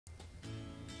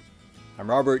I'm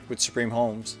Robert with Supreme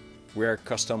Homes. We're a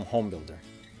custom home builder.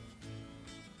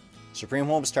 Supreme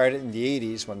Homes started in the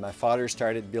 80s when my father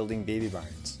started building baby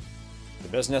barns. The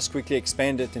business quickly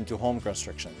expanded into home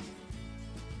construction.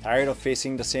 Tired of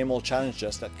facing the same old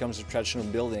challenges that comes with traditional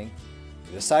building,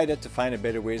 we decided to find a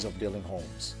better ways of building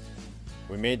homes.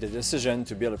 We made the decision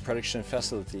to build a production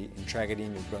facility in Tragedy,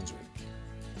 New Brunswick.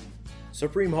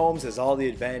 Supreme Homes has all the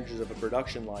advantages of a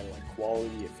production line like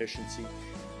quality, efficiency,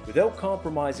 without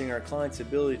compromising our client's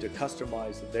ability to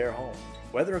customize their home.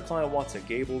 Whether a client wants a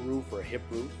gable roof or a hip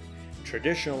roof,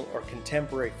 traditional or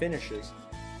contemporary finishes,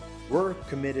 we're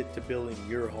committed to building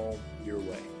your home your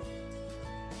way.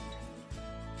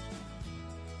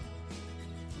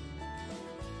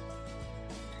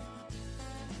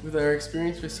 With our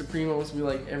experience with Supreme Homes, we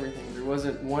like everything. There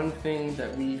wasn't one thing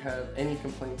that we have any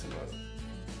complaints about.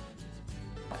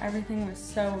 Everything was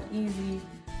so easy.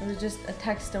 It was just a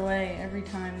text away every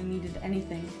time we needed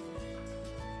anything.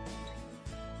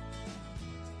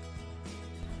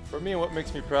 For me, what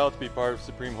makes me proud to be part of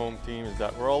Supreme Home team is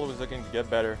that we're always looking to get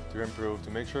better, to improve, to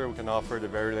make sure we can offer the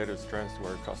very latest trends to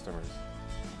our customers.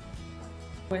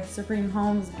 With Supreme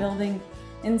Homes building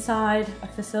inside a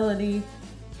facility,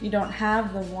 you don't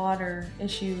have the water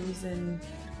issues, and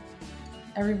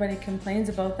everybody complains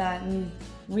about that, and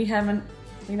we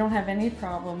don't have any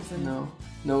problems. And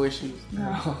no issues.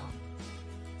 No.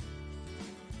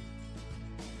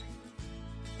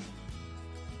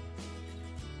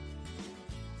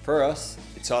 For us,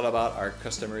 it's all about our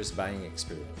customers' buying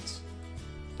experience.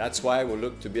 That's why we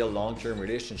look to build long-term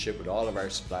relationship with all of our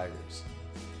suppliers.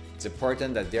 It's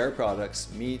important that their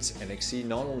products meet and exceed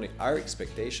not only our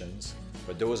expectations,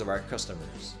 but those of our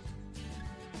customers.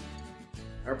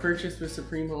 Our purchase with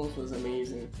Supreme Homes was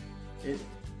amazing. It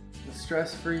was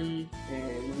stress-free,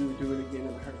 and we would do it again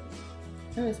in a heartbeat.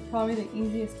 It was probably the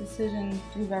easiest decision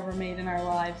we've ever made in our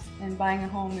lives, and buying a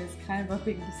home is kind of a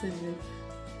big decision.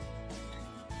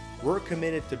 We're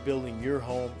committed to building your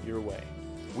home your way.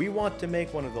 We want to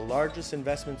make one of the largest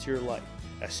investments of your life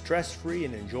a stress-free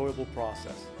and enjoyable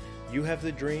process. You have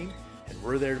the dream, and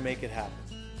we're there to make it happen.